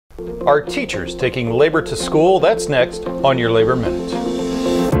Are teachers taking labor to school? That's next on your Labor Minute.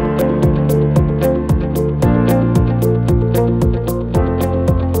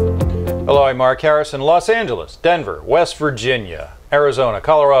 Hello, I'm Mark Harris in Los Angeles, Denver, West Virginia, Arizona,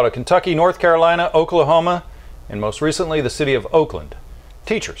 Colorado, Kentucky, North Carolina, Oklahoma, and most recently the city of Oakland.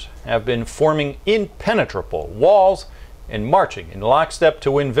 Teachers have been forming impenetrable walls and marching in lockstep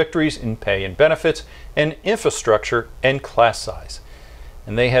to win victories in pay and benefits and infrastructure and class size.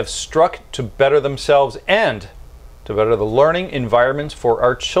 And they have struck to better themselves and to better the learning environments for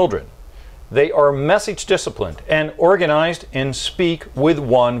our children. They are message disciplined and organized and speak with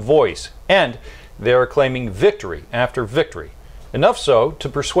one voice. And they are claiming victory after victory. Enough so to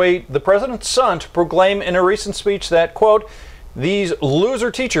persuade the president's son to proclaim in a recent speech that, quote, "These loser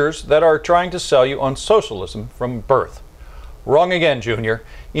teachers that are trying to sell you on socialism from birth." Wrong again, Junior.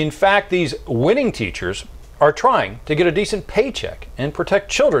 In fact, these winning teachers are trying to get a decent paycheck and protect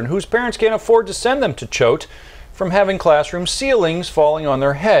children whose parents can't afford to send them to Choate from having classroom ceilings falling on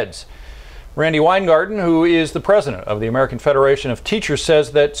their heads. Randi Weingarten, who is the president of the American Federation of Teachers,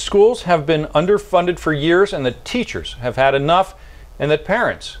 says that schools have been underfunded for years and that teachers have had enough and that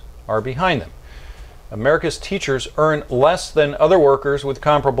parents are behind them. America's teachers earn less than other workers with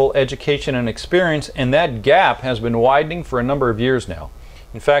comparable education and experience, and that gap has been widening for a number of years now.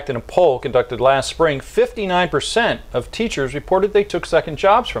 In fact, in a poll conducted last spring, 59% of teachers reported they took second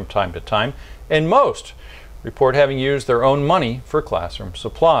jobs from time to time, and most report having used their own money for classroom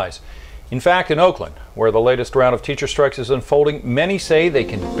supplies. In fact, in Oakland, where the latest round of teacher strikes is unfolding, many say they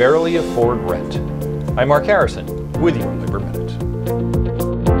can barely afford rent. I'm Mark Harrison with your Labor Minute.